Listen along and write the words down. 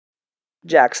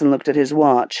Jackson looked at his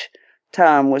watch.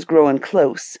 Time was growing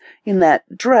close, in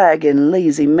that dragging,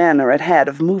 lazy manner it had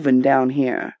of moving down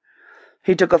here.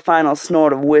 He took a final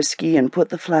snort of whiskey and put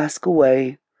the flask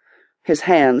away. His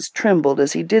hands trembled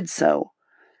as he did so.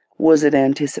 Was it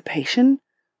anticipation?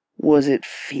 Was it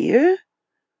fear?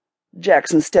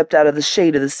 Jackson stepped out of the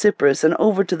shade of the cypress and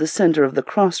over to the center of the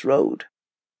crossroad.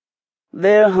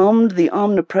 There hummed the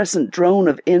omnipresent drone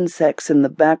of insects in the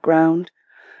background.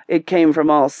 It came from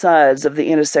all sides of the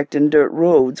intersecting dirt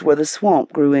roads where the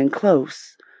swamp grew in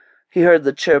close. He heard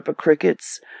the chirp of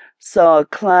crickets, saw a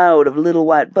cloud of little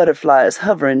white butterflies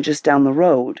hovering just down the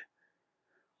road.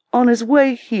 On his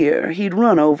way here, he'd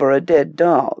run over a dead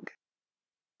dog.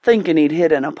 Thinking he'd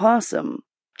hit an opossum,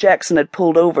 Jackson had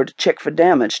pulled over to check for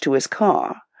damage to his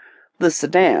car. The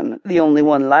sedan, the only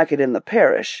one like it in the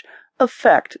parish, a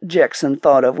fact Jackson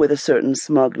thought of with a certain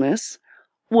smugness,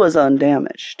 was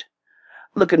undamaged.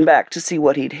 Looking back to see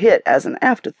what he'd hit as an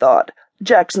afterthought,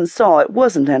 Jackson saw it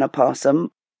wasn't an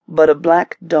opossum, but a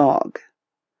black dog.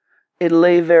 It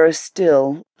lay very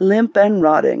still, limp and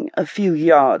rotting, a few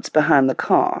yards behind the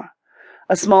car.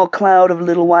 A small cloud of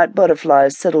little white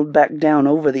butterflies settled back down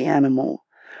over the animal.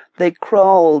 They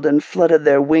crawled and fluttered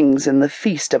their wings in the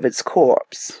feast of its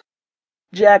corpse.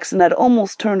 Jackson had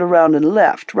almost turned around and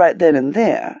left right then and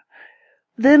there.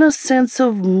 Then a sense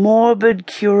of morbid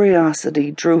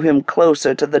curiosity drew him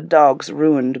closer to the dog's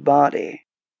ruined body.